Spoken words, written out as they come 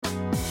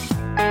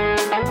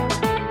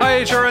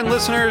HRN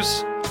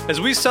listeners.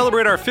 As we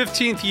celebrate our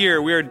 15th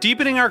year, we are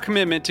deepening our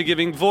commitment to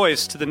giving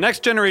voice to the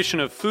next generation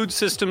of food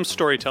systems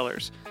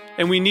storytellers,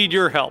 and we need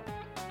your help.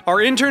 Our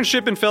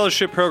internship and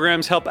fellowship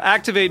programs help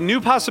activate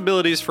new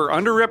possibilities for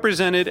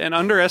underrepresented and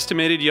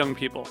underestimated young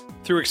people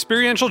through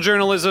experiential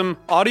journalism,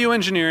 audio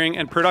engineering,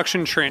 and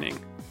production training.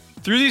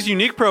 Through these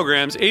unique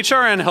programs,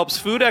 HRN helps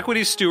food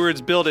equity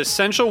stewards build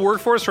essential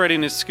workforce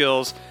readiness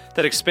skills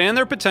that expand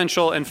their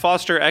potential and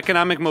foster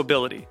economic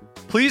mobility.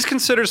 Please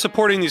consider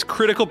supporting these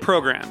critical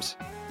programs.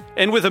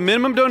 And with a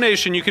minimum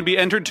donation, you can be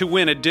entered to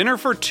win a dinner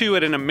for two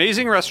at an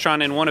amazing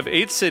restaurant in one of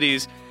 8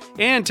 cities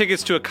and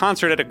tickets to a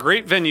concert at a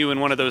great venue in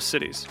one of those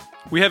cities.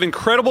 We have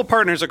incredible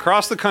partners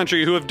across the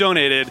country who have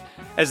donated,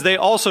 as they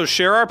also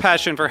share our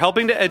passion for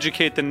helping to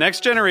educate the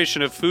next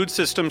generation of food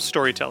systems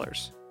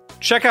storytellers.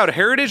 Check out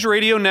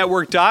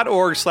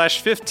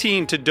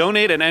heritageradionetwork.org/15 to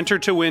donate and enter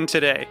to win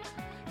today.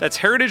 That's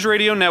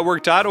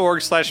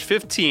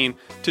heritageradionetwork.org/15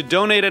 to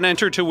donate and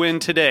enter to win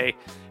today.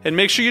 And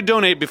make sure you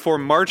donate before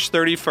March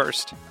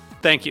 31st.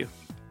 Thank you.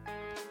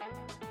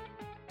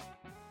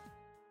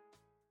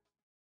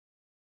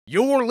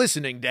 You're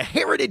listening to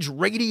Heritage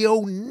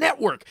Radio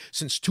Network.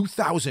 Since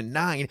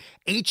 2009,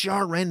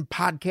 HRN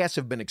podcasts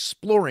have been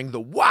exploring the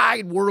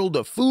wide world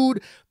of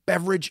food,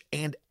 beverage,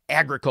 and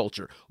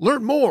agriculture.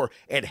 Learn more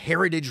at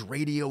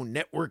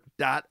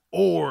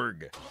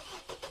heritageradionetwork.org.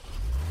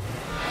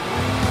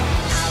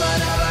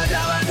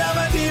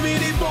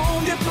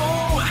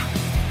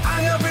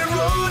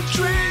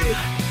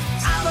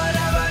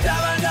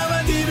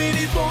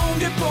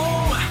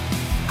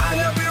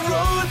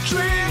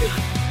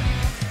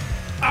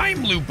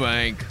 I'm Lou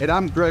Bank. And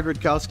I'm Greg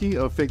Rutkowski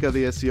of Finca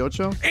de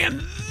 18.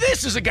 And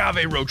this is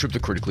Agave Road Trip, the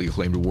critically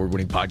acclaimed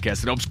award-winning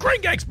podcast that helps Green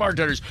Gangs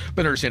bartenders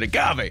better understand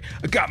agave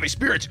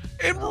spirits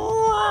in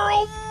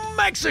rural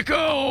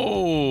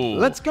Mexico.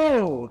 Let's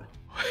go.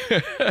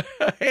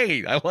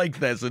 Hey, I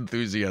like that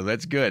enthusiasm.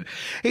 That's good.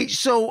 Hey,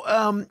 so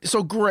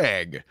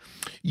Greg,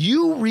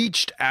 you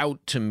reached out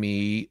to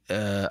me.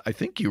 I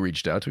think you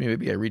reached out to me.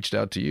 Maybe I reached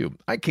out to you.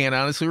 I can't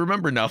honestly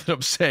remember now that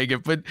I'm saying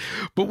it, but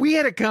we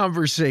had a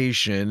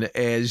conversation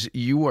as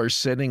you are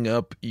setting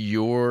up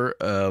your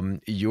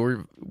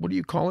what do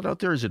you call it out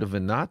there? Is it a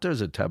venata?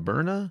 Is it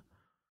taberna?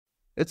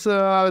 It's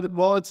a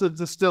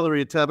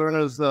distillery.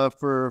 Taberna's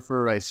for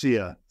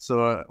Raicilla.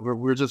 So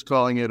we're just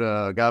calling it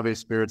Agave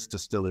Spirits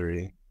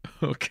Distillery.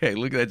 Okay,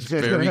 look, that's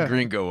very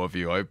gringo of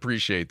you. I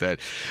appreciate that.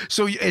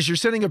 So as you're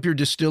setting up your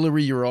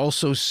distillery, you're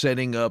also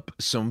setting up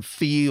some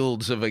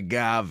fields of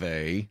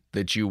agave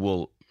that you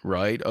will,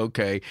 right?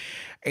 Okay.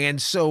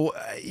 And so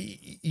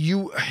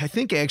I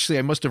think actually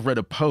I must have read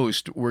a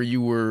post where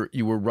you were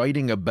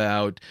writing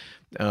about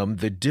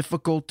the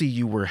difficulty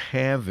you were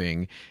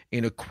having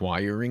in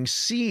acquiring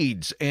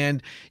seeds.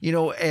 And,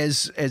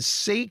 as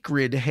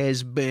Sacred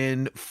has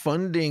been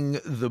funding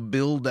the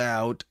build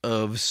out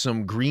of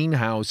some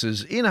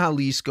greenhouses in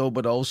Jalisco,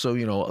 but also,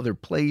 other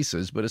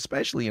places, but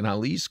especially in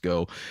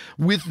Jalisco,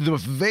 with the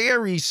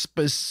very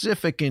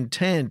specific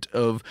intent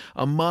of,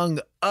 among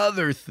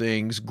other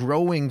things,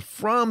 growing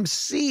from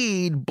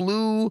seed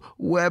Blue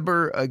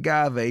Weber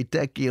agave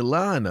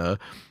tequilana,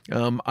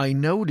 I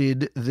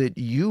noted that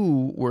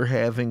you were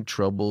having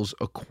troubles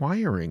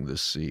acquiring the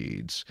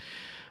seeds,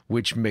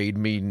 which made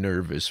me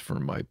nervous for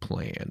my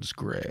plans,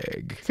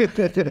 Greg.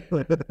 It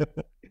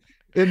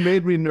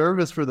made me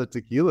nervous for the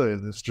tequila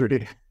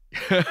industry.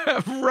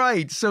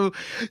 Right. So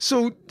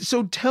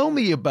tell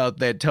me about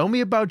that. Tell me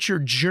about your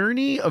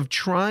journey of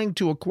trying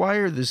to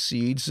acquire the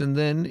seeds, and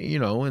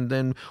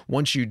then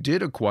once you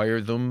did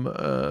acquire them,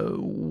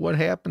 what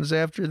happens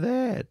after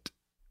that?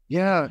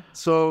 Yeah.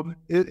 So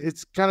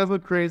it's kind of a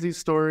crazy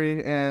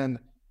story, and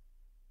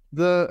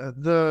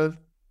the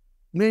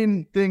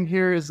main thing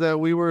here is that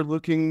we were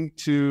looking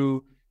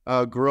to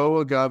grow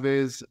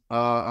agaves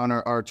on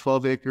our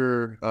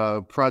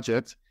 12-acre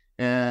project,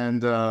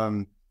 and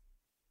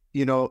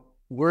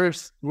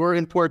we're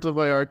in Puerto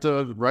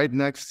Vallarta, right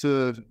next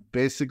to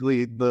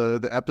basically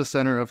the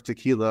epicenter of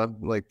tequila,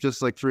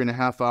 just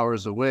 3.5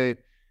 hours away.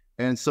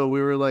 And so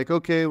we were like,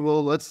 okay,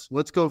 well, let's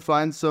go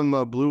find some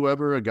Blue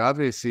Weber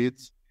agave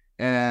seeds,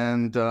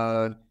 and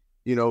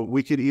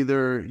we could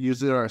either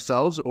use it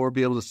ourselves or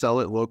be able to sell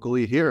it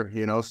locally here,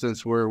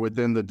 since we're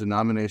within the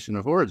denomination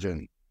of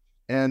origin.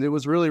 And it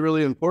was really,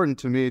 really important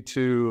to me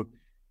to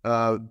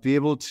be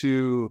able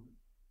to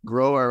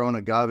grow our own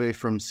agave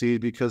from seed,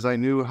 because I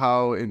knew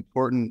how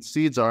important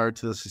seeds are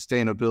to the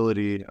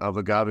sustainability of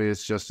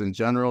agaves just in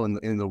general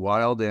in the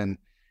wild and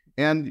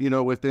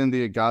within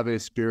the agave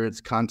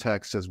spirits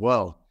context as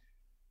well.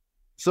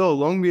 So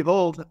lo and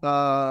behold,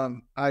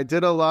 I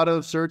did a lot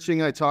of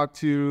searching. I talked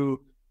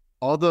to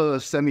all the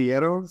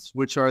semilleros,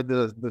 which are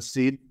the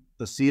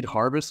seed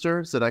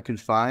harvesters that I could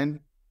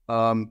find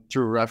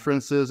through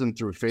references and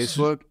through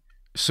Facebook.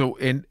 So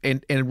and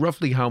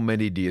roughly how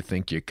many do you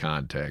think you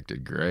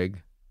contacted,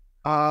 Greg?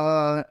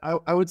 I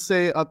would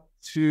say up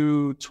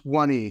to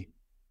 20.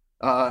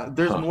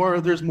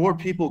 There's more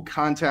people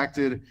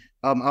contacted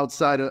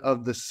outside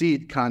of the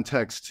seed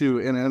context too,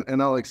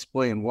 and I'll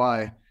explain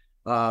why.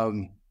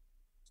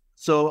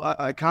 So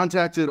I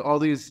contacted all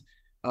these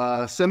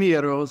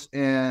semilleros,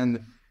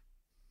 and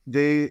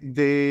they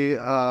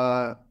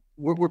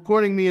were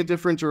pointing me in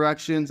different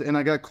directions, and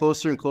I got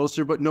closer and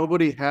closer, but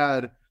nobody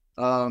had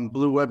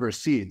Blue Weber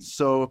seeds.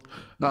 So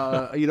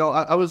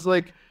I was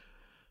like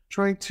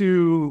trying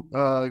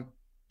to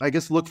I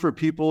guess look for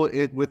people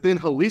within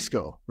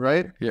Jalisco,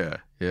 right? Yeah,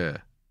 yeah.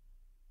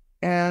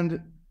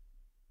 And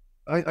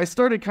I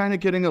started kind of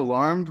getting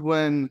alarmed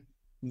when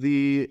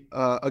the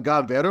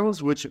agaveros,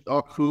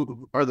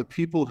 who are the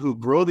people who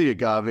grow the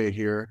agave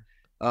here,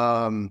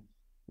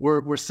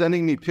 were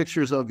sending me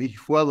pictures of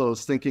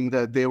hijuelos, thinking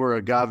that they were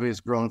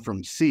agaves grown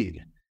from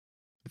seed.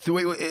 So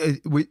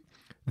wait,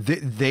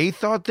 they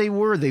thought they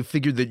were. They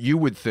figured that you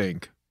would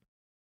think.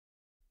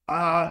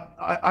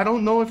 I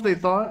don't know if they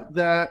thought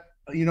that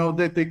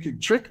that they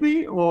could trick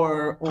me,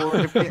 or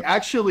if they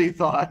actually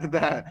thought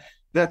that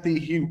the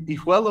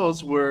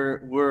hijuelos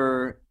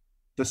were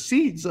the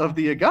seeds of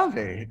the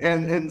agave.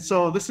 And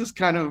so this is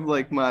kind of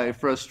like my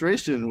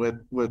frustration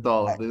with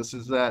all of this,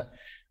 is that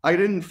I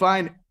didn't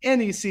find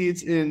any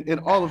seeds in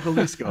all of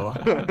Jalisco.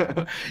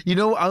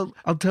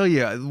 I'll tell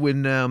you,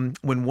 when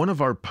one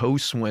of our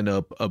posts went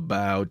up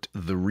about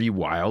the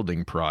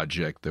rewilding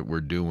project that we're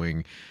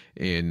doing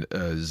in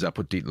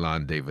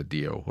Zapotitlan de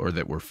Vadillo, or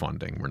that we're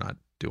funding, we're not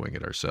doing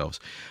it ourselves.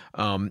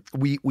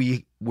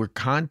 We were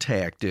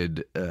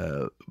contacted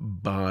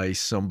by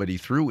somebody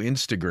through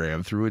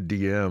Instagram, through a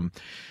DM,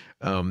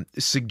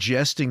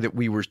 suggesting that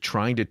we were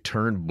trying to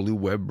turn Blue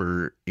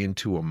Weber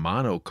into a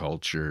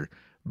monoculture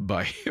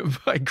by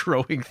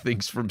growing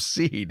things from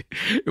seed.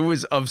 It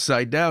was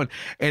upside down,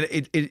 and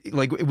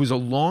it was a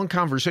long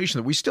conversation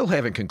that we still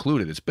haven't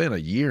concluded. It's been a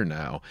year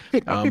now,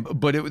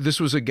 but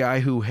this was a guy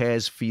who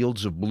has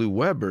fields of Blue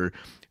Weber,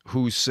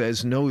 who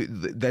says, no,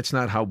 that's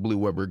not how Blue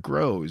Weber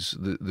grows.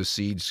 The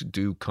seeds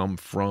do come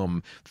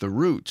from the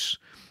roots,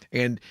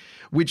 and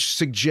which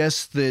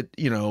suggests that,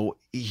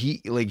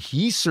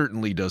 he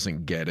certainly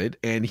doesn't get it.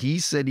 And he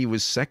said he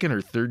was second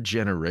or third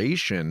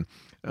generation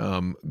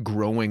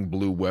growing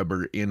Blue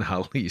Weber in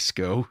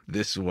Jalisco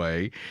this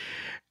way.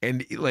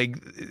 And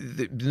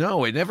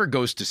no, it never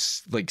goes to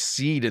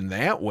seed in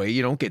that way.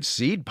 You don't get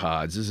seed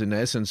pods, is in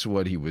essence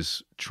what he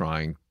was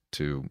trying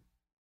to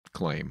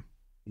claim.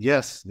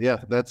 Yes, yeah,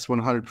 that's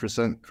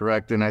 100%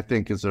 correct, and I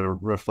think is a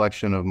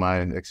reflection of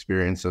my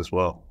experience as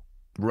well.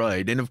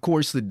 Right, and of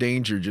course the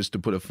danger, just to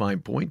put a fine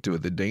point to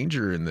it, the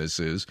danger in this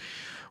is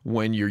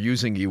when you're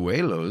using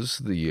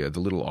hijuelos, the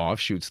little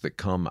offshoots that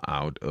come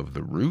out of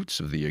the roots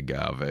of the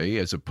agave,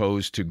 as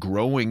opposed to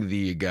growing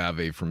the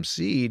agave from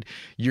seed,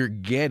 you're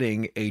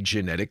getting a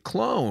genetic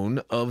clone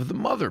of the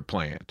mother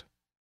plant.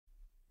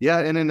 Yeah,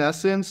 and in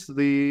essence,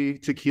 the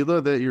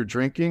tequila that you're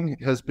drinking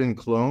has been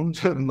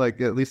cloned.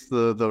 Like, at least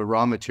the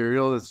raw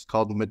material, it's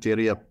called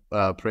materia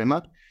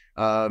prima,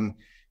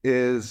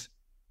 is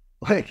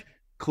like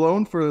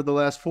cloned for the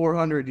last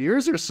 400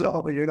 years or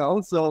so.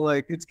 So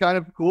like it's kind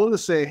of cool to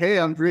say, hey,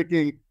 I'm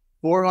drinking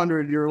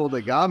 400-year-old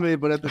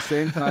agave, but at the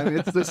same time,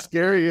 it's the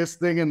scariest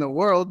thing in the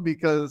world,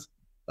 because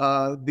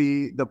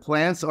the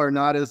plants are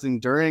not as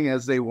enduring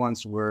as they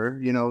once were.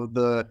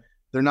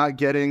 They're not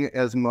getting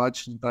as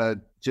much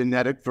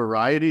genetic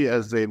variety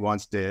as they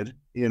once did,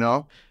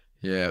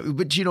 Yeah,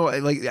 but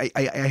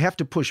I have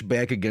to push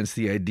back against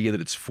the idea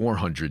that it's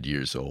 400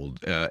 years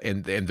old,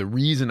 and the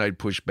reason I'd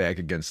push back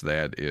against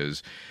that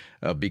is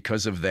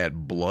because of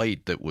that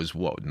blight that was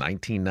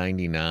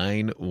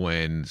 1999,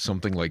 when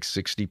something like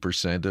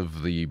 60%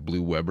 of the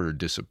Blue Weber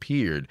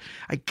disappeared.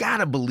 I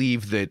gotta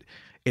believe that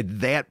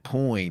at that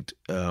point,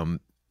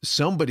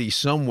 somebody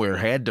somewhere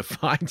had to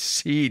find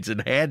seeds,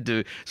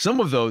 and some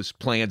of those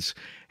plants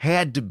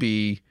had to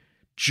be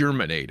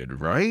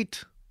germinated,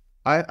 right?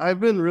 I've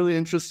been really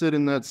interested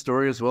in that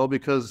story as well,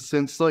 because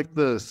since like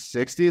the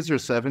 60s or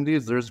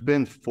 70s, there's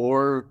been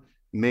 4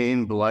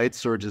 main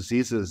blights or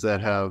diseases that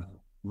have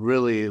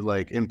really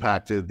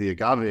impacted the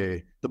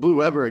agave, the Blue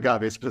Weber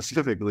agave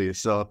specifically.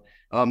 So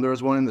there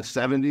was one in the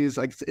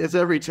 70s, it's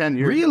every 10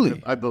 years.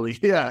 Really? I believe.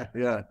 Yeah.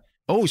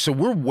 Oh, so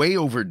we're way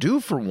overdue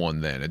for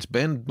one then. It's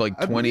been like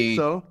 20. I believe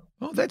so.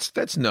 Oh,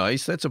 that's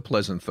nice. That's a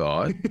pleasant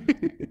thought.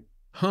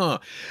 Huh.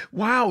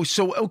 Wow.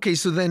 So, okay.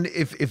 So then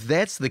if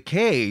that's the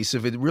case,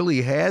 if it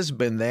really has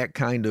been that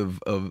kind of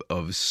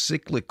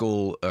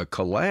cyclical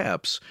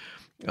collapse,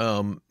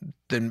 then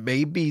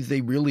maybe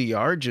they really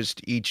are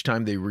just, each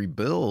time they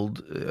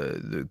rebuild,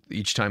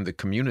 each time the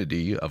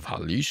community of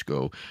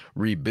Jalisco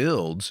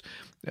rebuilds,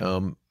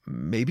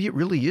 maybe it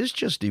really is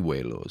just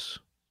hijuelos.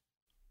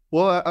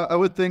 Well, I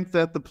would think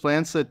that the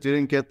plants that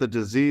didn't get the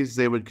disease,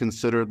 they would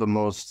consider the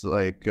most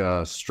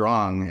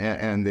strong,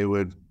 and they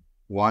would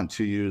want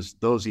to use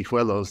those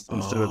hijuelos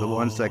instead of the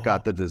ones that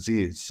got the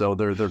disease. So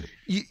they're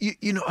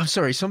I'm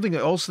sorry, something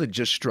else that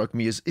just struck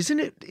me is, isn't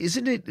it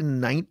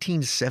in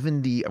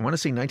 1970, I want to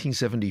say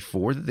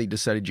 1974, that they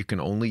decided you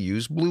can only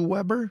use Blue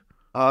Weber?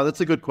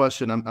 That's a good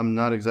question. I'm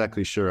not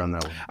exactly sure on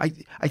that one.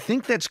 I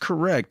think that's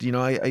correct.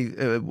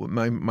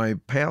 My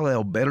pal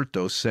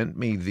Alberto sent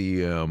me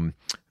the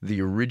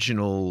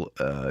original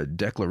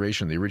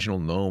declaration, the original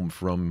nome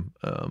from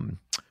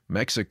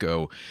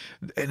Mexico.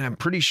 And I'm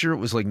pretty sure it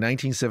was like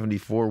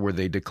 1974 where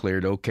they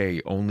declared,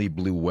 okay, only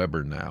Blue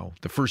Weber now.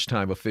 The first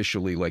time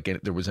officially, like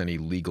there was any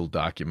legal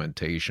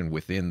documentation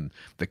within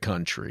the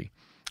country.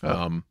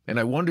 And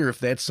I wonder if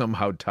that's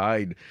somehow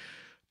tied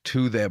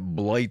to that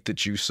blight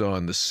that you saw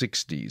in the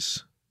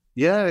 60s.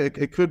 Yeah,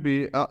 it could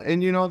be.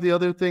 And the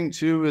other thing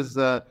too is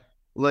that,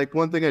 like,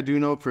 one thing I do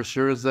know for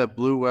sure is that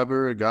Blue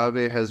Weber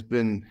agave has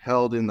been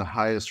held in the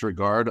highest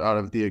regard out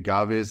of the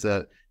agaves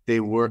that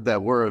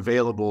were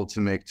available to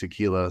make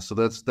tequila. So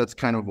that's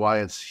kind of why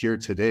it's here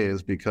today,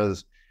 is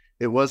because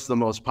it was the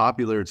most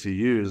popular to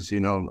use,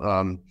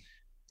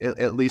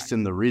 at least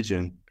in the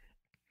region.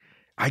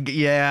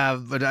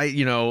 But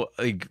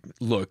like,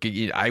 look,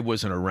 I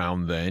wasn't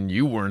around then.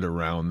 You weren't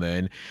around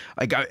then.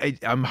 Like,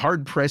 I'm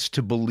hard pressed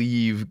to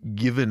believe,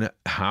 given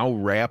how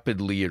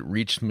rapidly it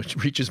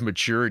reaches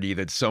maturity,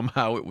 that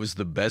somehow it was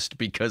the best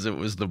because it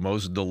was the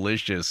most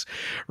delicious,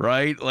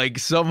 right? Like,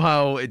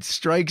 somehow it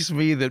strikes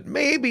me that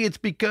maybe it's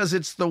because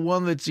it's the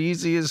one that's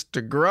easiest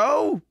to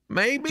grow.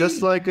 Maybe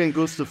just like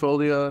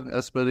Angustifolia,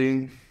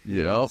 Espadín.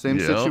 Yeah, same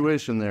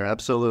situation there.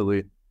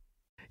 Absolutely.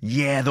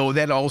 Yeah, though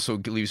that also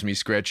leaves me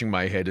scratching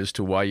my head as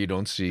to why you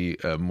don't see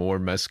more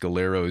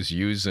mezcaleros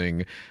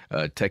using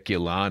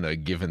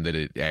Tequilana, given that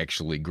it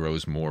actually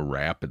grows more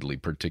rapidly,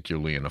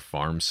 particularly in a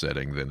farm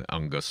setting, than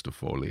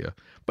Angustifolia.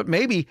 But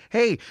maybe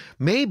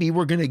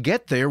we're going to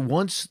get there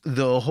once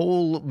the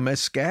whole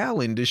mezcal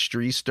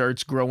industry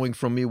starts growing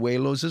from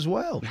Hijuelos as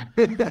well.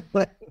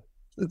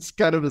 It's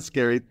kind of a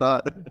scary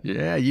thought.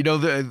 Yeah,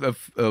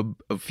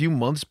 a few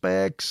months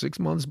back, 6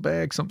 months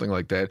back, something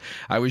like that,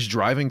 I was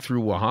driving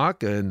through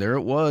Oaxaca, and there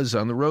it was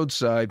on the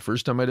roadside.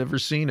 First time I'd ever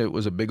seen it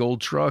was a big old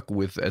truck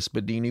with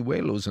Espadín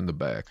Hijuelos in the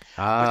back.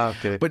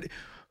 Okay. But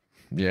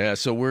yeah,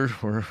 so we're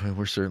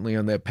certainly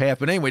on that path.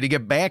 But anyway, to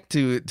get back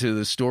to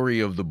the story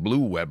of the Blue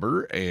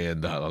Weber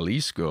and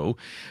Jalisco,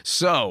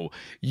 so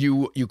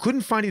you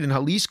couldn't find it in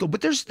Jalisco,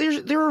 but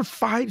there are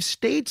 5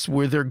 states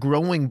where they're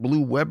growing Blue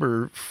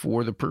Weber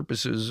for the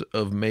purposes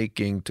of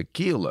making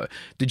tequila.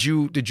 Did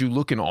you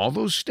look in all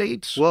those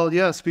states? Well,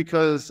 yes,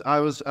 because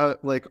I was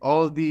like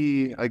all of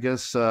the, I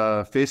guess,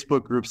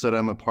 Facebook groups that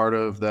I'm a part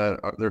of,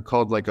 they're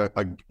called like a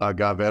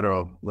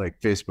Gavero, like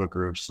Facebook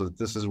groups. So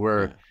this is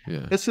where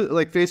it's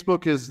like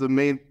Facebook is the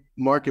main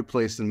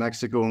marketplace in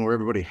Mexico and where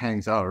everybody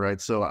hangs out,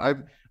 right? So I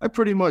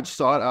pretty much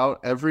sought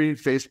out every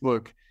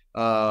Facebook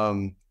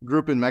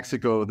group in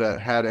Mexico that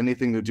had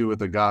anything to do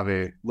with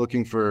agave,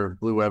 looking for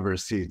Blue Weber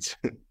seeds.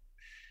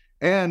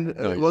 And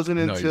it wasn't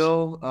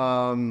until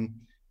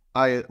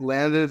I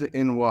landed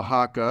in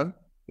Oaxaca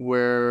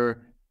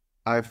where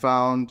I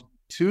found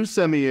 2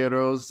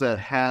 semilleros that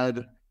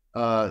had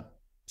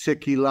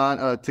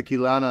tequiliana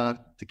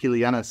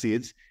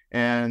seeds,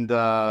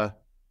 and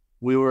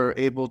we were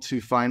able to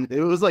find,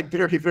 it was like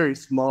very, very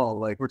small.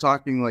 Like, we're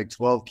talking like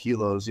 12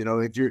 kilos.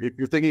 If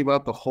you're thinking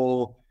about the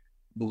whole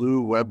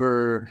Blue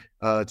Weber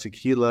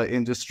tequila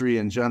industry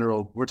in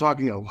general, we're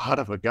talking a lot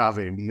of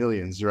agave,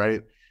 millions,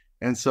 right?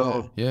 And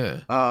so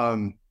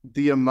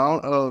the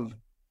amount of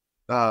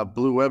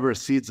Blue Weber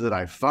seeds that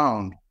I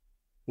found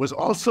was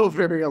also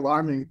very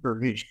alarming for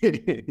me.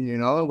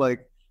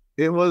 Like,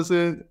 it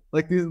wasn't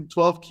like these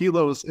 12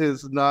 kilos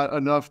is not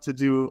enough to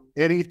do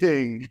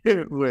anything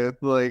with,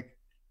 like,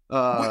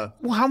 well,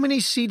 how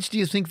many seeds do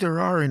you think there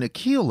are in a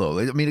kilo?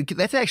 I mean,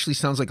 that actually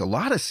sounds like a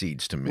lot of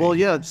seeds to me. Well,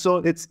 yeah. So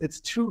it's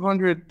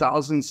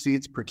 200,000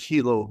 seeds per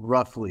kilo,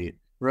 roughly,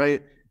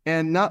 right?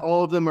 And not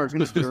all of them are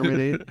going to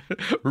germinate.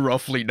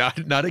 Roughly,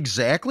 not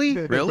exactly.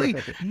 Really?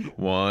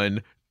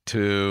 1,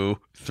 2,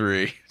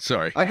 3.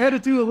 Sorry, I had to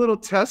do a little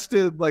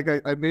tested. Like,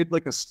 I made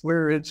like a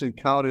square inch and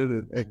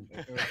counted it.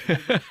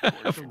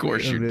 Of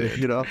course you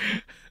did.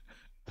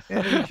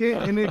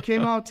 And it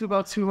came out to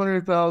about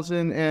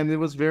 200,000, and it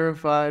was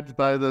verified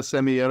by the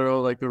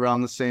semillero, like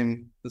around the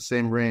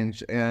same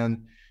range.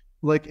 And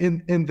like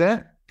in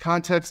that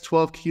context,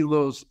 12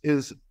 kilos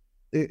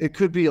it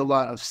could be a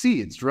lot of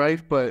seeds,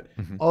 right? But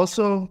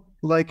also,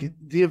 like,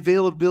 the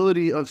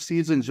availability of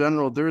seeds in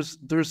general, there's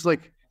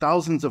like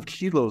thousands of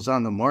kilos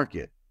on the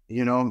market,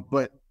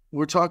 but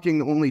we're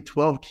talking only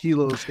 12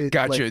 kilos.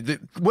 Gotcha.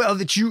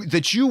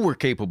 That you were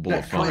capable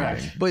of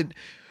finding, but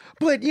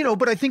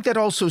I think that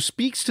also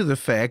speaks to the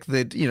fact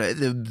that,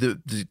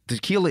 the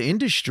tequila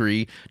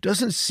industry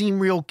doesn't seem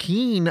real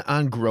keen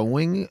on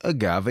growing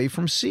agave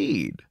from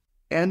seed.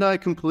 And I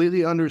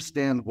completely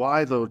understand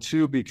why, though,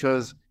 too,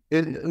 because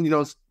when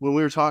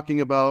we were talking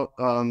about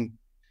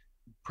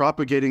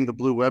propagating the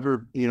Blue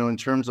Weber, in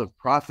terms of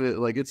profit,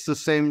 like, it's the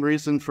same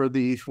reason for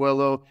the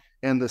Hijuelo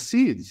and the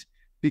seeds,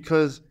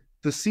 because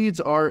the seeds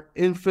are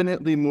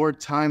infinitely more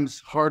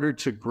times harder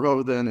to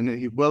grow than an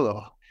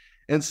Hijuelo.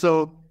 And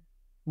so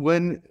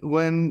when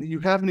you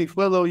have an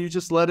Hijuelo, you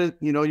just let it,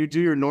 you do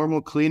your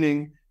normal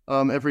cleaning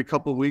every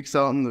couple of weeks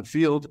out in the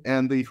field,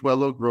 and the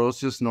Hijuelo grows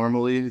just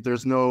normally.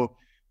 There's no,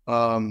 you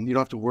don't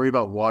have to worry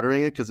about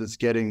watering it because it's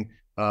getting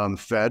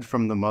fed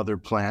from the mother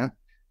plant.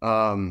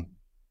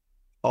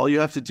 All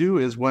you have to do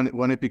is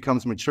when it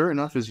becomes mature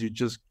enough is you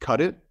just cut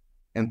it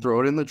and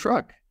throw it in the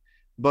truck.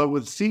 But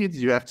with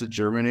seeds, you have to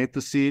germinate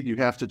the seed. You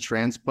have to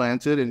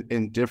transplant it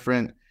in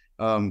different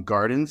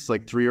gardens,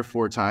 like 3 or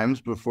 4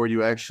 times before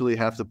you actually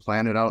have to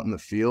plant it out in the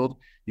field.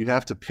 You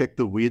have to pick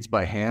the weeds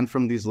by hand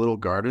from these little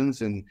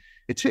gardens. And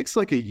it takes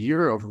like a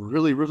year of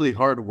really, really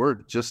hard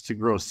work just to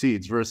grow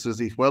seeds versus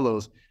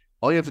Hijuelos.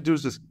 All you have to do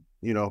is just,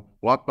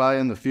 walk by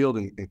in the field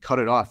and cut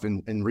it off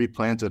and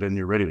replant it, and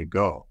you're ready to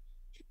go.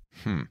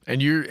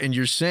 And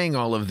you're saying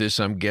all of this,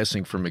 I'm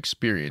guessing, from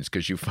experience,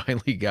 because you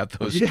finally got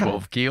those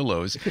 12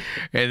 kilos,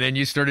 and then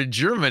you started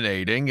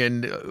germinating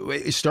and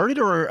started,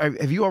 or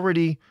have you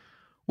already?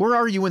 Where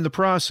are you in the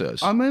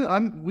process?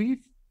 We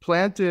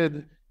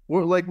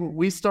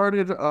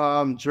started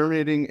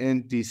germinating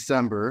in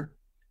December.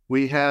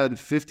 We had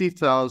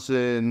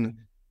 50,000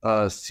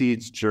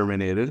 seeds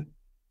germinated,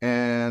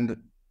 and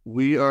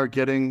we are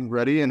getting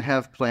ready and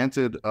have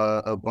planted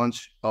a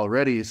bunch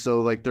already.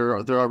 So like they're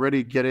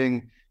already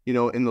getting,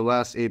 in the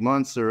last 8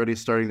 months, they're already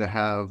starting to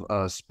have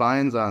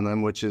spines on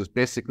them, which is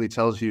basically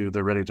tells you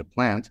they're ready to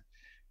plant.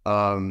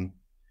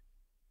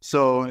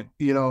 So,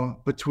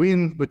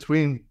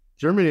 between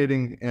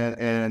germinating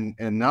and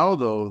now,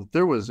 though,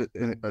 there was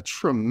a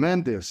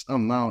tremendous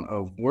amount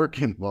of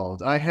work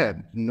involved. I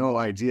had no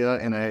idea,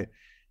 and I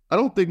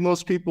don't think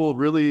most people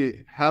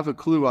really have a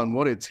clue on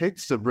what it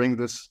takes to bring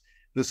this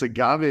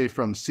agave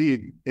from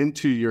seed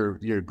into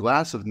your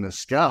glass of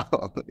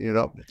mezcal.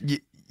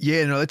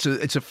 Yeah, no, it's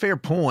a fair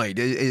point.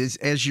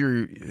 As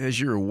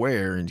you're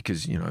aware, and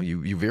because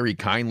you very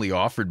kindly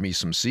offered me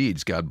some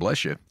seeds. God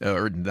bless you,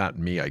 or not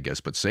me, I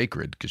guess, but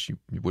Sacred, because you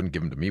wouldn't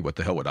give them to me. What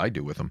the hell would I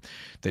do with them?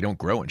 They don't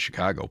grow in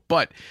Chicago.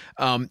 But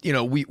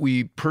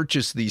we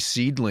purchased these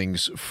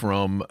seedlings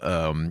from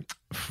El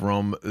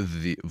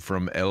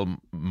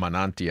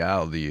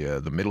Manantial,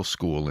 the middle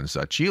school in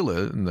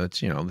Tequila, and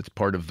that's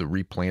part of the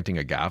replanting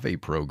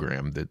agave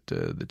program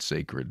that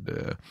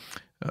Sacred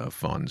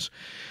funds,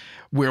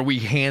 where we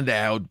hand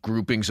out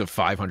groupings of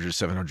 500,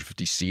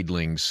 750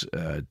 seedlings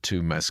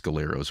to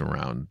mezcaleros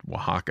around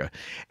Oaxaca.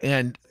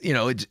 And,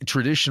 it's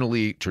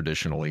traditionally,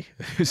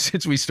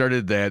 since we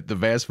started that, the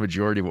vast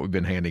majority of what we've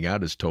been handing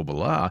out is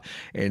Tobalá.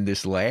 And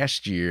this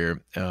last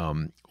year,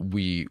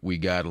 we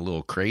got a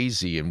little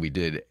crazy and we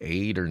did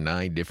 8 or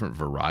 9 different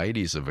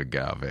varieties of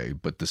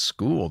agave. But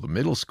the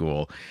middle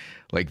school,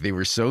 like they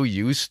were so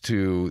used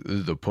to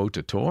the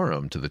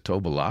potatorum, to the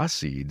Tobalá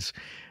seeds,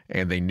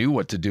 and they knew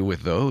what to do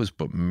with those,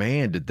 but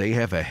man, did they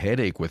have a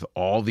headache with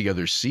all the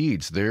other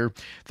seeds. Their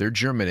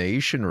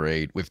germination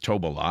rate with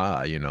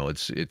Tobalá,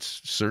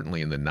 it's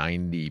certainly in the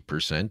 90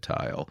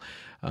 percentile,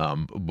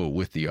 but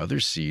with the other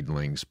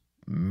seedlings,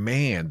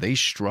 man, they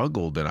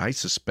struggled, and I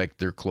suspect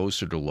they're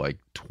closer to like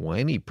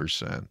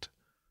 20%.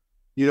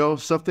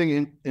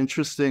 Something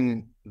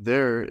interesting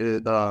there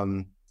is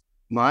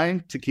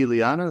my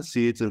Tequiliana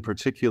seeds in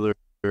particular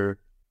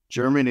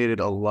germinated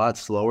a lot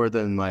slower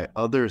than my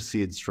other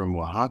seeds from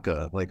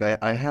Oaxaca. Like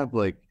I have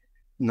like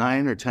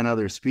 9 or 10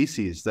 other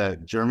species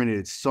that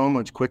germinated so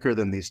much quicker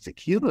than these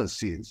tequila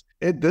seeds.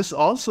 This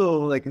also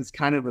like is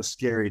kind of a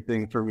scary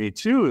thing for me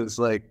too. Is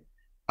like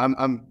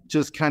I'm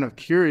just kind of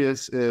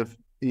curious if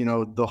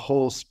the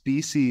whole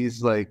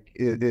species like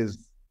it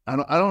is. I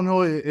don't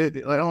know.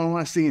 I don't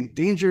want to say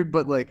endangered,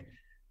 but like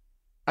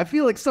I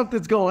feel like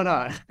something's going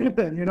on. You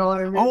know what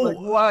I mean? Oh,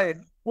 like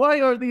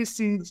why are these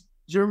seeds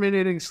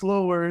germinating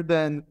slower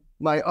than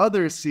my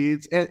other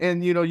seeds?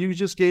 And you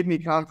just gave me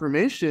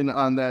confirmation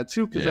on that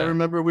too, because I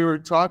remember we were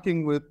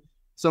talking with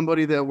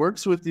somebody that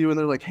works with you, and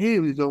they're like, hey,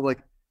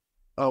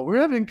 we're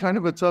having kind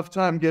of a tough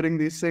time getting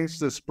these things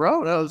to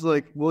sprout. I was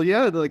like, well,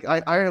 yeah, like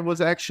I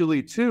was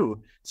actually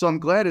too, so I'm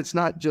glad it's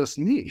not just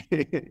me.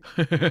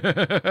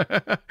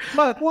 But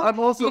I'm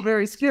also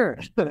very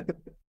scared.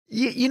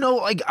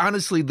 Like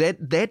honestly,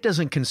 that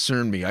doesn't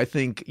concern me. I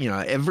think,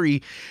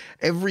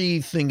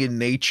 everything in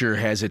nature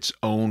has its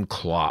own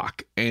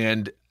clock.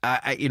 And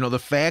the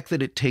fact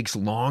that it takes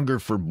longer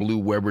for Blue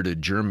Weber to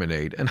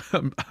germinate, and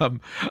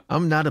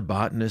I'm not a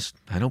botanist.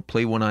 I don't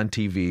play one on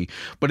TV,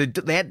 but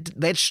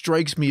that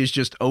strikes me as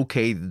just,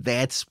 okay,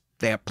 that's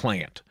that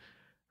plant.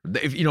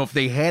 If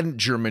they hadn't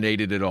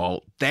germinated at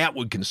all, that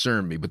would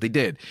concern me, but they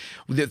did.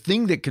 The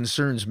thing that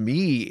concerns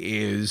me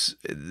is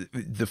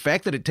the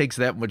fact that it takes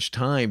that much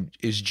time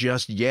is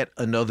just yet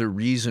another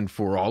reason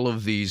for all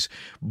of these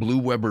Blue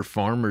Weber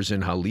farmers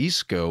in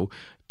Jalisco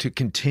to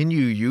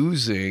continue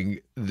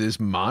using this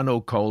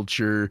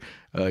monoculture,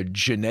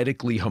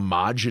 genetically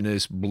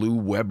homogeneous Blue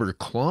Weber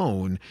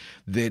clone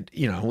that,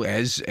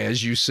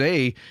 as you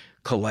say,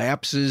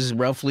 collapses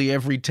roughly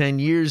every 10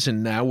 years,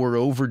 and now we're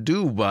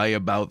overdue by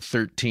about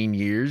 13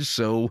 years.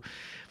 So,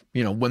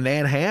 You know, when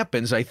that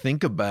happens, I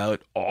think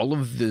about all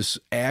of this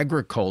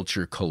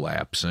agriculture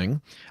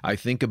collapsing. I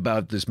think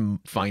about this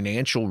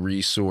financial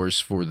resource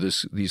for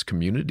these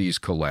communities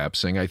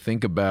collapsing. I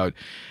think about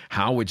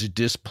how it's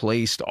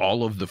displaced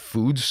all of the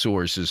food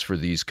sources for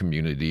these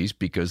communities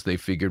because they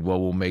figured, well,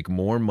 we'll make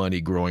more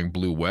money growing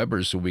Blue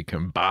Weber so we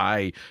can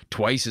buy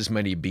twice as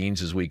many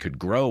beans as we could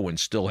grow and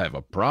still have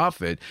a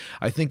profit.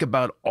 I think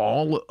about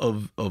all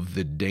of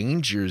the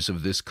dangers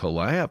of this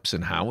collapse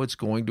and how it's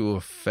going to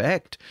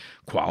affect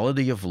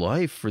quality of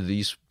life for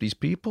these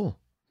people.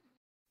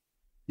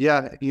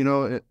 Yeah, you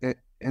know,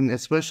 and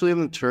especially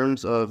in the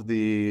terms of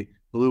the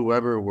Blue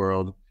Weber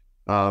world,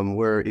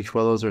 where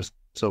Hijuelos are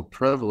so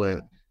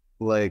prevalent,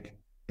 like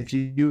if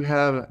you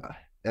have,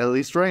 at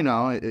least right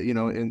now, you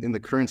know, in the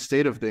current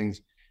state of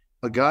things,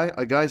 a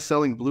guy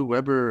selling Blue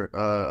Weber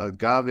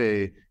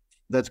agave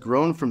that's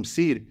grown from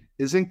seed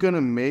isn't going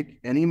to make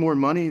any more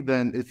money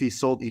than if he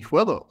sold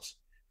Hijuelos.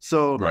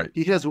 So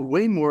he has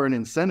way more an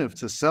incentive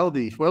to sell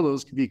the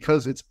Hijuelos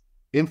because it's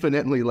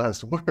infinitely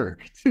less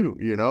work too,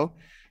 you know?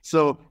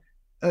 So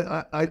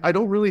I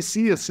don't really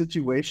see a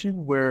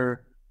situation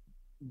where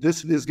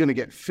this is going to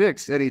get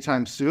fixed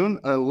anytime soon,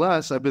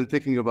 unless, I've been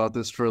thinking about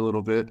this for a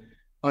little bit,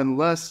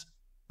 unless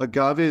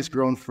agaves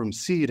grown from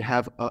seed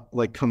have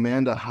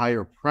command a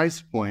higher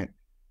price point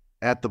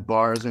at the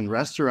bars and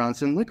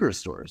restaurants and liquor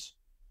stores.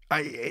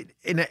 I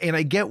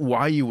get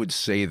why you would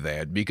say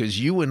that,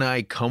 because you and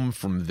I come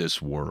from this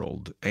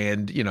world,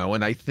 and you know,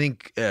 and I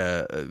think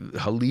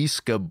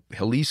Jalisco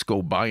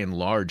by and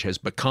large has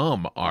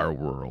become our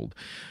world.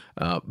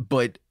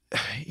 But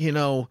you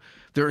know,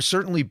 there are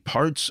certainly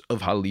parts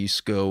of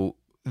Jalisco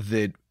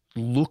that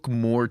look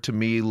more to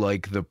me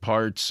like the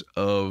parts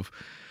of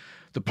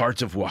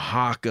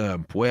Oaxaca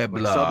and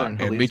Puebla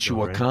and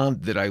Michoacan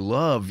that I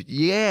love.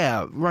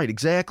 Yeah, right,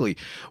 exactly.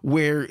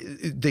 Where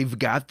they've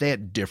got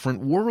that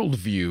different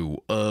worldview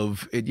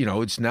of, you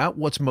know, it's not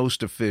what's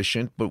most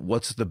efficient, but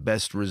what's the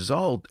best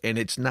result. And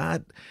it's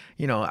not,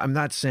 you know, I'm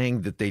not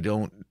saying that they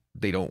don't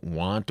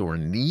want or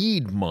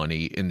need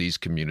money in these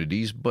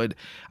communities, but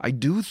I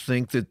do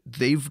think that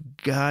they've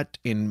got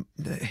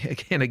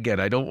again,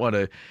 I don't want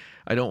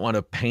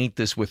to paint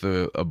this with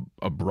a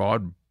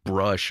broad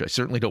brush. I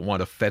certainly don't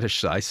want to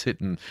fetishize it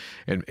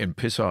and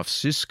piss off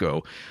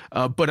Cisco.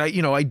 But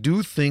I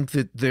do think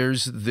that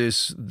there's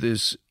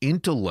this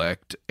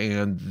intellect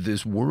and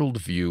this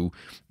worldview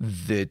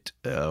that's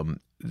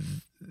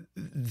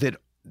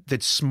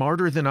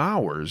smarter than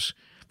ours,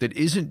 that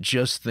isn't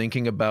just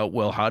thinking about,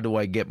 well, how do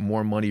I get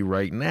more money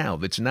right now?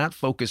 That's not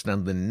focused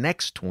on the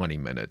next 20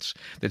 minutes.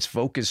 That's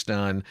focused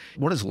on,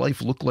 what does life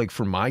look like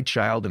for my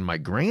child and my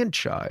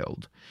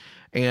grandchild?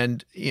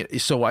 And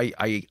so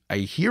I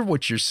hear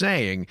what you're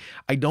saying.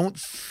 I don't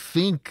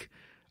think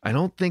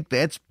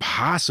that's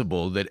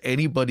possible, that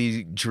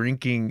anybody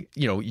drinking,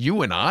 you know,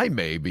 you and I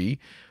maybe,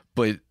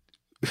 but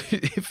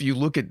if you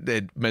look at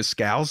that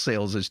mezcal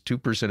sales as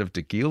 2% of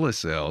tequila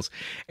sales,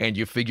 and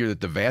you figure that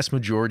the vast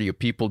majority of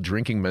people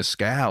drinking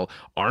mezcal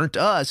aren't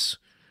us,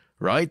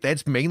 right?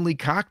 That's mainly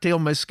cocktail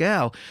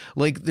mezcal.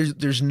 Like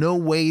there's no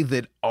way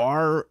that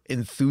our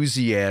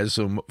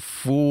enthusiasm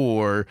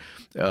for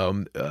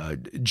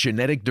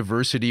genetic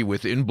diversity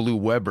within Blue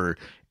Weber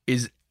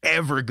is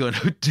ever going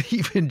to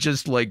even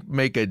just like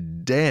make a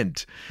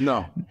dent.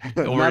 No,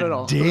 or not at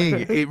all.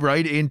 Ding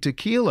right in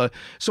tequila.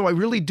 So I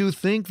really do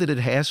think that it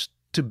has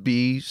to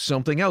be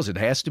something else. It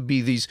has to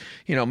be these,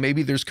 you know,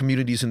 maybe there's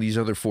communities in these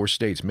other 4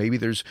 states. Maybe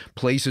there's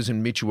places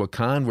in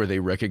Michoacan where they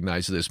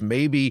recognize this.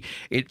 Maybe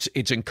it's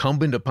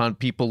incumbent upon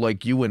people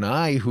like you and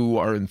I who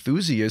are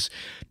enthusiasts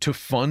to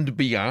fund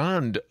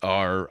beyond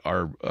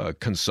our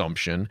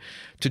consumption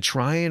to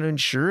try and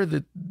ensure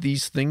that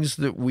these things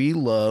that we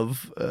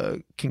love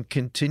can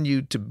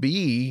continue to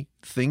be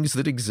things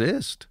that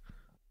exist.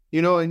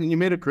 You know, and you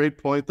made a great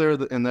point there,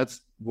 and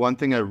that's one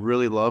thing I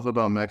really love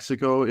about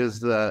Mexico is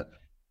that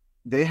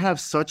they have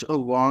such a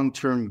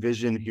long-term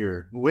vision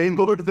here, way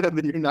more than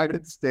the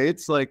United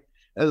States, like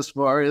as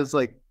far as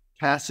like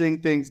passing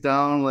things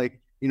down,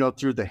 like, you know,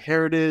 through the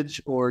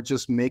heritage or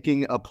just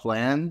making a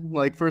plan,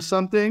 like for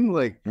something,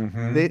 like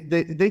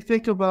they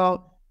think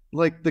about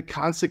like the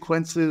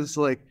consequences,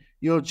 like,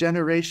 you know,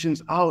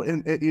 generations out.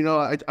 And you know,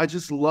 I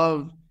just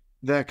love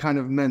that kind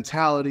of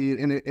mentality.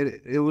 And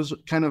it was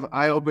kind of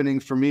eye-opening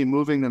for me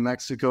moving to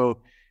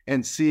Mexico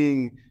and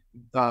seeing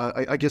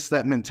I guess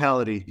that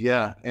mentality.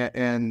 Yeah.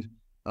 And,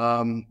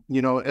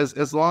 you know,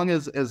 as long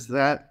as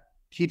that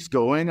keeps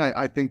going,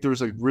 I think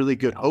there's a really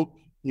good hope,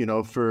 you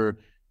know, for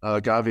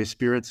agave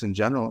spirits in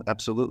general.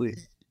 Absolutely.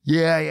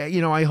 Yeah,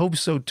 you know, I hope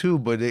so too.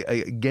 But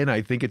again,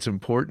 I think it's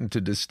important to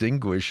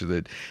distinguish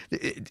that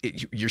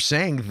you're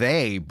saying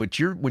they, but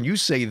when you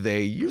say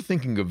they, you're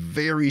thinking of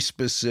very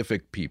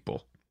specific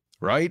people.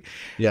 Right?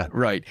 Yeah.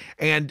 Right.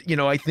 And, you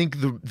know, I think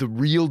the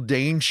real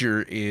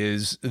danger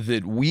is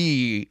that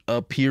we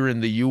up here in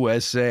the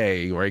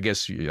USA, or I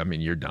guess, I mean,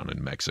 you're down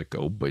in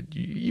Mexico, but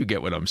you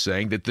get what I'm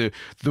saying, that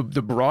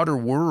the broader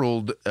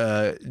world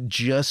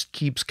just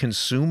keeps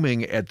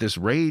consuming at this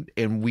rate,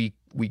 and we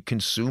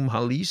consume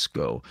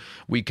Jalisco.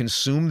 We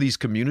consume these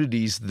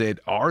communities that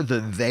are the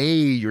they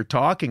you're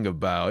talking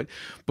about,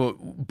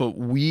 but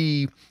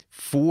we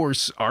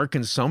force our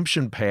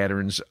consumption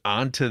patterns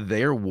onto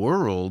their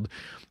world.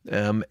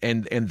 And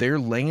their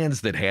lands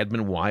that had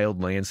been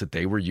wild lands that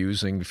they were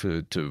using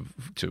to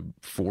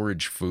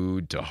forage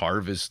food, to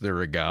harvest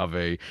their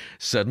agave,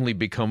 suddenly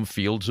become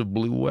fields of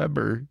Blue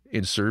Weber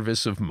in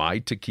service of my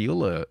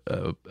tequila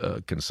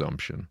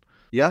consumption.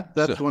 Yeah,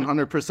 that's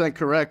 100%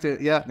 correct.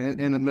 Yeah,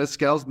 and the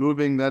mezcal's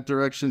moving that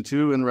direction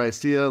too. In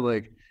Raicilla,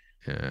 like,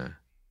 yeah.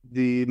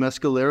 The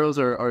mezcaleros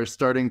are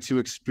starting to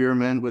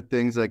experiment with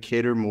things that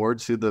cater more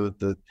to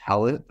the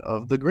palate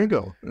of the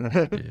gringo.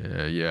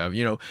 Yeah.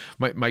 You know,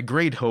 my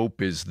great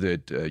hope is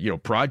that,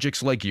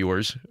 projects like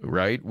yours,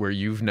 right, where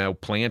you've now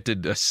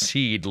planted a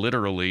seed,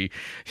 literally,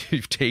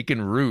 you've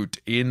taken root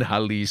in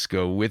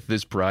Jalisco with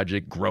this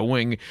project,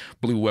 growing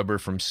Blue Weber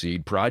from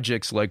seed.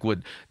 Projects like what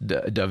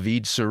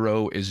David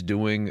Suro is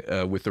doing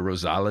with the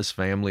Rosales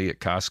family at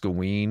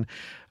Cascaween,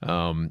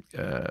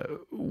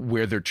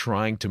 where they're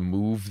trying to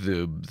move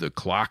the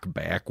clock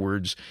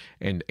backwards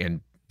and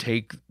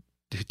take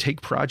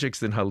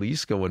projects in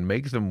Jalisco and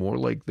make them more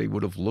like they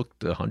would have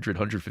looked 100,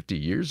 150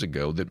 years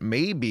ago. That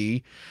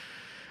maybe,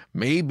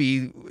 there's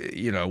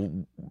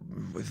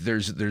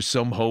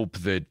some hope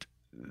that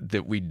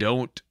we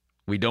don't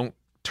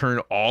turn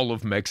all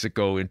of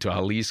Mexico into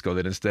Jalisco,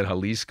 that instead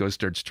Jalisco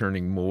starts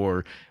turning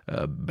more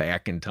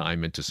back in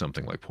time into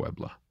something like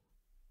Puebla.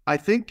 I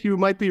think you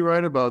might be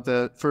right about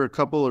that for a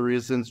couple of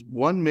reasons.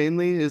 One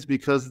mainly is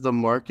because the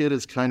market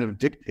is kind of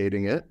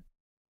dictating it.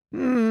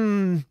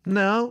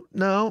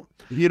 No.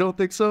 You don't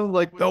think so?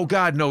 Like, oh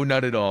God, no,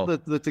 not at all.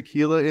 The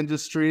tequila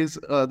industries,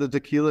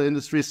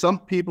 some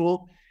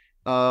people,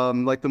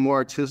 like the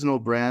more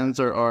artisanal brands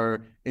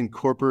are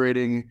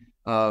incorporating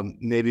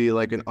maybe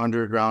like an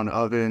underground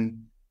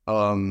oven.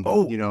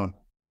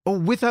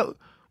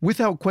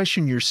 Without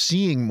question, you're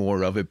seeing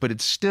more of it, but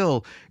it's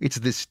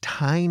this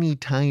tiny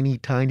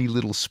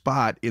little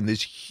spot in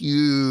this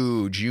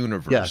huge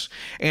universe. Yes.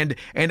 And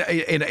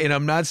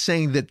I'm not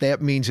saying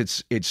that means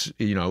it's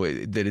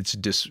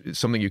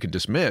something you can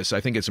dismiss. I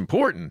think it's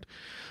important,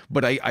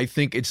 but I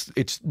think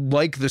it's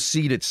like the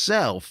seed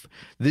itself.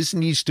 This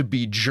needs to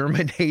be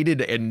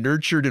germinated and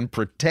nurtured and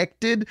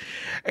protected,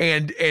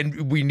 and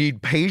we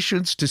need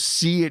patience to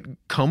see it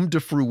come to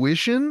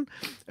fruition.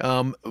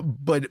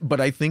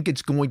 But I think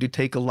it's going to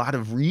take a lot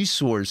of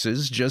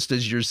resources, just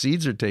as your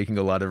seeds are taking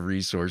a lot of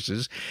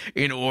resources,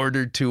 in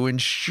order to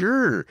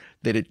ensure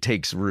that it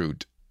takes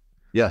root.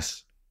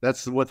 Yes,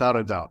 that's without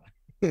a doubt.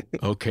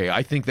 Okay,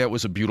 I think that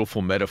was a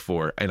beautiful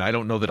metaphor, and I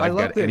don't know that I've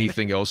got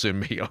anything else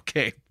in me.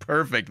 Okay,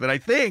 perfect. Then I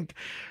think,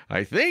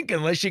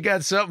 unless you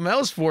got something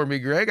else for me,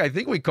 Greg, I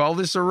think we call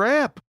this a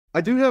wrap.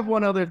 I do have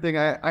one other thing.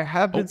 I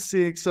have been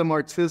seeing some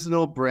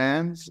artisanal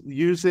brands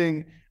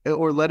using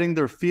or letting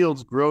their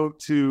fields grow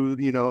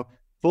to,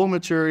 full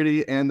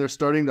maturity, and they're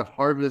starting to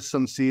harvest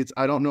some seeds.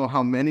 I don't know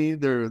how many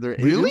they're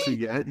able to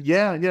get.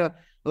 Yeah.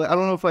 I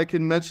don't know if I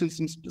can mention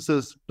some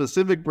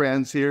specific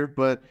brands here,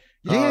 but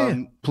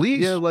please.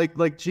 Yeah, like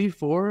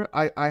G4,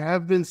 I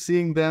have been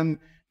seeing them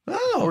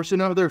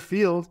portion of their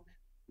field,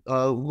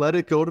 let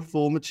it go to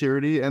full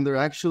maturity, and they're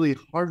actually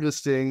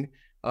harvesting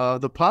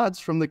the pods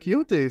from the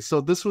quiotes. So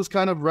this was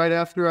kind of right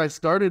after I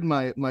started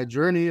my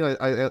journey.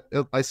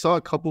 I saw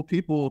a couple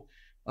people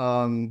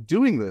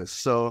doing this,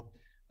 so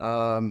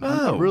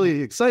I'm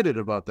really excited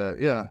about that.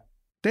 Yeah.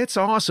 That's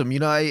awesome.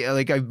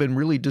 I've been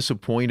really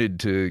disappointed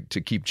to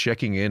keep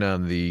checking in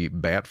on the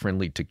Bat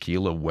Friendly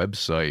Tequila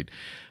website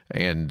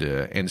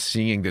and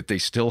seeing that they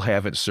still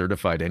haven't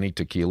certified any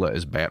tequila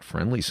as bat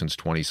friendly since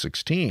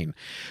 2016.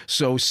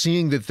 So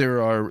seeing that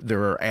there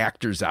are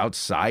actors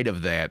outside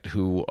of that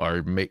who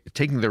are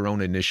taking their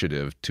own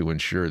initiative to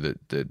ensure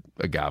that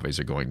agaves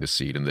are going to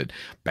seed and that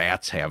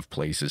bats have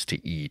places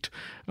to eat,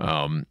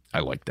 I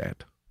like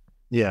that.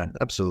 Yeah,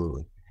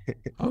 absolutely.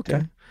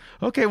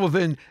 Okay, well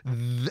then,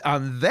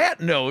 on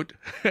that note,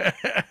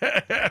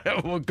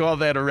 we'll call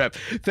that a wrap.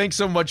 Thanks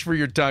so much for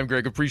your time,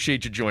 Greg.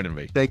 Appreciate you joining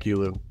me. Thank you,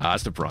 Lou.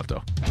 Hasta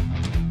pronto.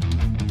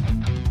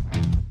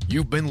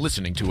 You've been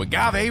listening to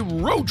Agave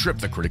Road Trip,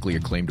 the critically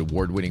acclaimed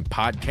award-winning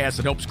podcast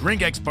that helps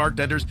Gringex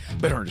bartenders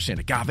better understand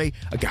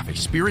agave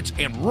spirits,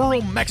 and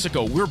rural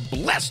Mexico. We're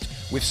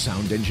blessed with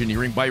sound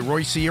engineering by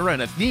Roy Sierra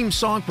and a theme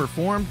song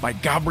performed by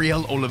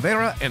Gabriel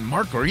Oliveira and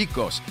Marco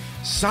Ricos.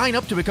 Sign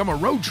up to become a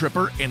road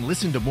tripper and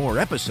listen to more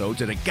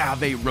episodes at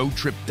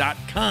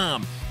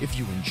agaveroadtrip.com. If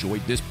you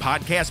enjoyed this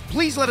podcast,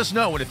 please let us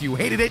know. And if you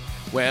hated it,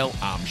 well,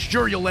 I'm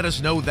sure you'll let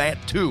us know that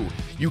too.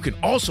 You can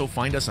also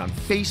find us on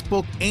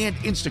Facebook and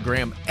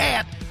Instagram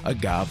at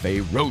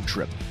Agave Road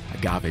Trip.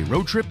 Agave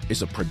Road Trip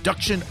is a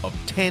production of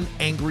 10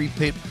 Angry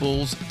Pit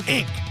Bulls,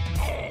 Inc.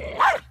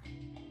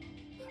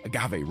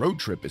 Agave Road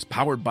Trip is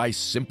powered by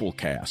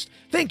Simplecast.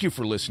 Thank you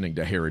for listening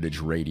to Heritage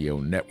Radio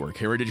Network.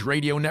 Heritage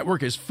Radio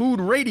Network is food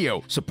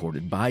radio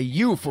supported by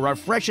you. For our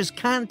freshest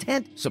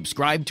content,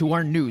 subscribe to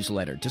our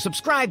newsletter. To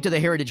subscribe to the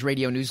Heritage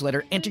Radio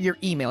newsletter, enter your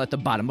email at the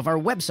bottom of our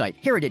website,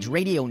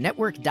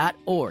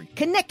 heritageradionetwork.org.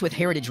 Connect with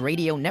Heritage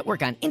Radio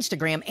Network on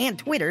Instagram and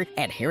Twitter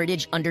at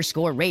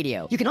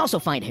 @heritage_radio. You can also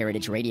find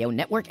Heritage Radio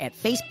Network at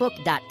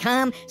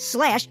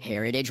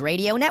facebook.com/Heritage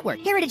Radio Network.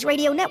 Heritage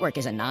Radio Network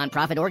is a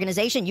nonprofit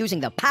organization using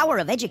the power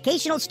of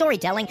educational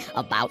storytelling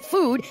about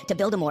food to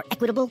build a more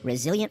equitable,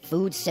 resilient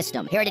food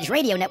system. Heritage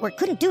Radio Network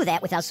couldn't do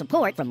that without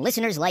support from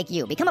listeners like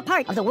you. Become a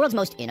part of the world's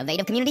most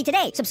innovative community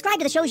today. Subscribe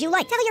to the shows you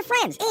like, tell your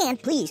friends,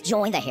 and please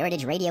join the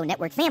Heritage Radio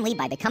Network family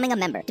by becoming a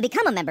member. To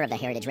become a member of the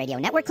Heritage Radio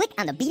Network, click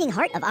on the beating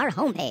heart of our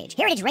homepage.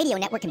 Heritage Radio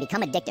Network can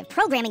become addictive.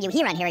 Programming you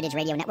hear on Heritage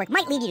Radio Network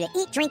might lead you to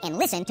eat, drink, and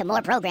listen to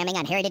more programming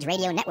on Heritage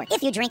Radio Network.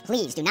 If you drink,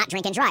 please do not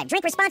drink and drive.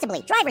 Drink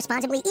responsibly, drive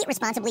responsibly, eat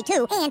responsibly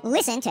too, and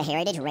listen to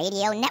Heritage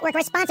Radio Network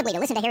responsibly. To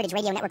listen to Heritage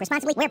Radio Network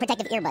responsibly, wear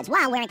protective earbuds.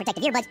 While wearing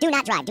protective earbuds, do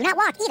not drive, do not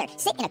walk either.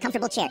 Sit in a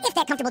comfortable chair. If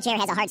that comfortable chair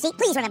has a hard seat,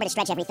 please remember to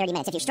stretch every 30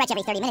 minutes. If you stretch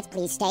every 30 minutes,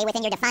 please stay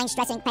within your defined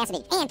stretching capacity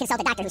and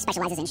consult a doctor who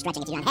specializes in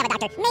stretching. If you don't have a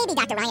doctor, maybe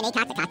Dr. Ryan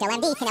Acock, the Cocktail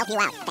MD, can help you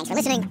out. Thanks for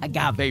listening.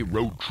 Agave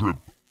Road Trip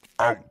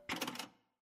out.